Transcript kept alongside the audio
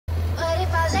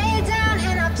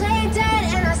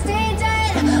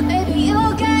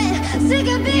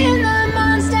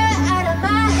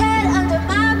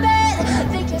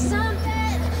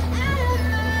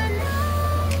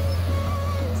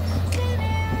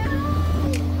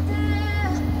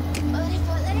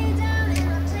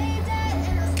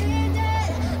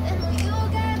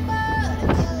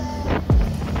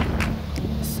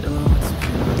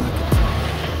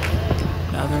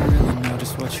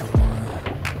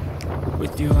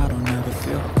With you I don't ever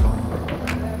feel calm.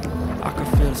 I can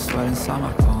feel the sweat inside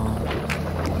my palm.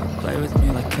 Play with me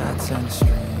like cats and a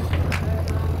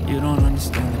string. You don't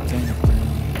understand the pain of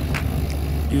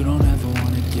pain. You don't ever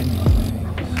wanna give me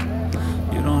wings.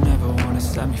 You don't ever wanna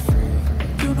set me free.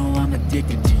 You know I'm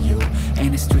addicted to you,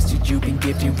 and it's twisted, you've been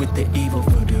gifted with the evil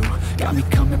voodoo. Got me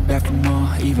coming back for more,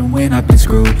 even when I've been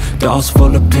screwed. Dolls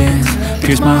full of pins,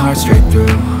 pierce my heart straight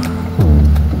through.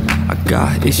 I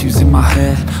got issues in my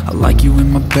head, I like you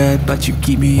in my bed, but you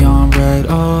keep me on red.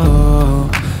 Oh,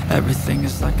 everything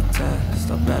is like a test,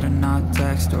 I better not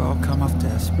text or I'll come off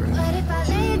desperate. But if I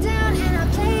lay down and I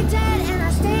play dead and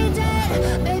I stay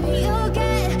dead, baby you'll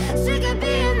get sick of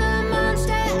being the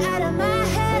monster out of my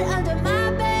head, under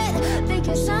my bed,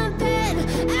 thinking something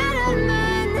out of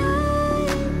my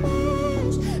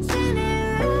nightmares,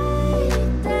 standing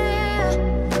right there.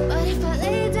 But if I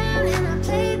lay down and I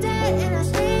play dead and I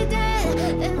stay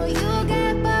dead, then will you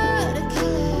get bored of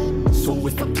killing? So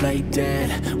if I play dead,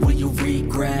 will you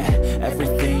regret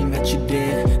everything that you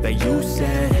did, that you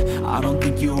said? I don't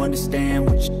think you understand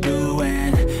what you're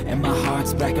doing, and my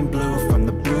heart's black and blue from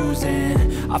the bruising.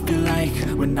 I feel like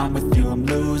when I'm with you I'm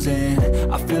losing.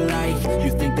 I feel like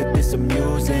you think that this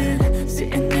amusing,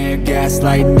 sitting there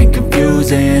gaslighting and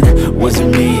confusing. Was it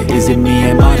me? Is it me?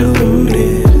 Am I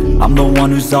deluded? I'm the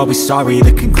one who's always sorry,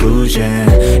 the conclusion,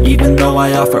 even though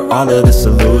I offer all of the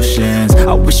solutions.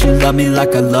 I wish you loved me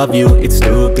like I love you, it's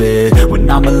stupid. When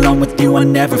I'm alone with you I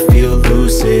never feel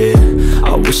lucid.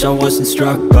 I wish I wasn't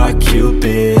struck by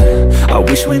Cupid. I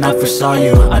wish when I first saw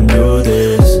you I knew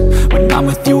this. When I'm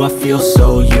with you I feel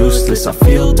so useless, I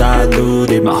feel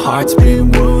diluted, my heart's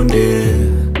been wounded.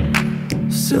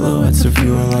 Silhouettes of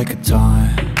you are like a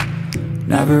taunt,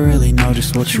 never really know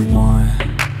just what you want.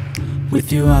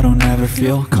 With you I don't ever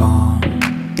feel calm,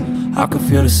 I can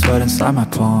feel the sweat inside my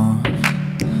palm.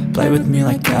 Play with me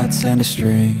like cats and a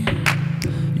string.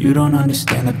 You don't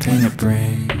understand the pain it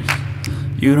brings.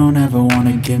 You don't ever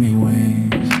wanna give me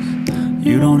wings.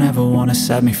 You don't ever wanna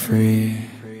set me free.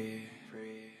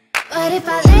 But if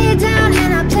I lay down and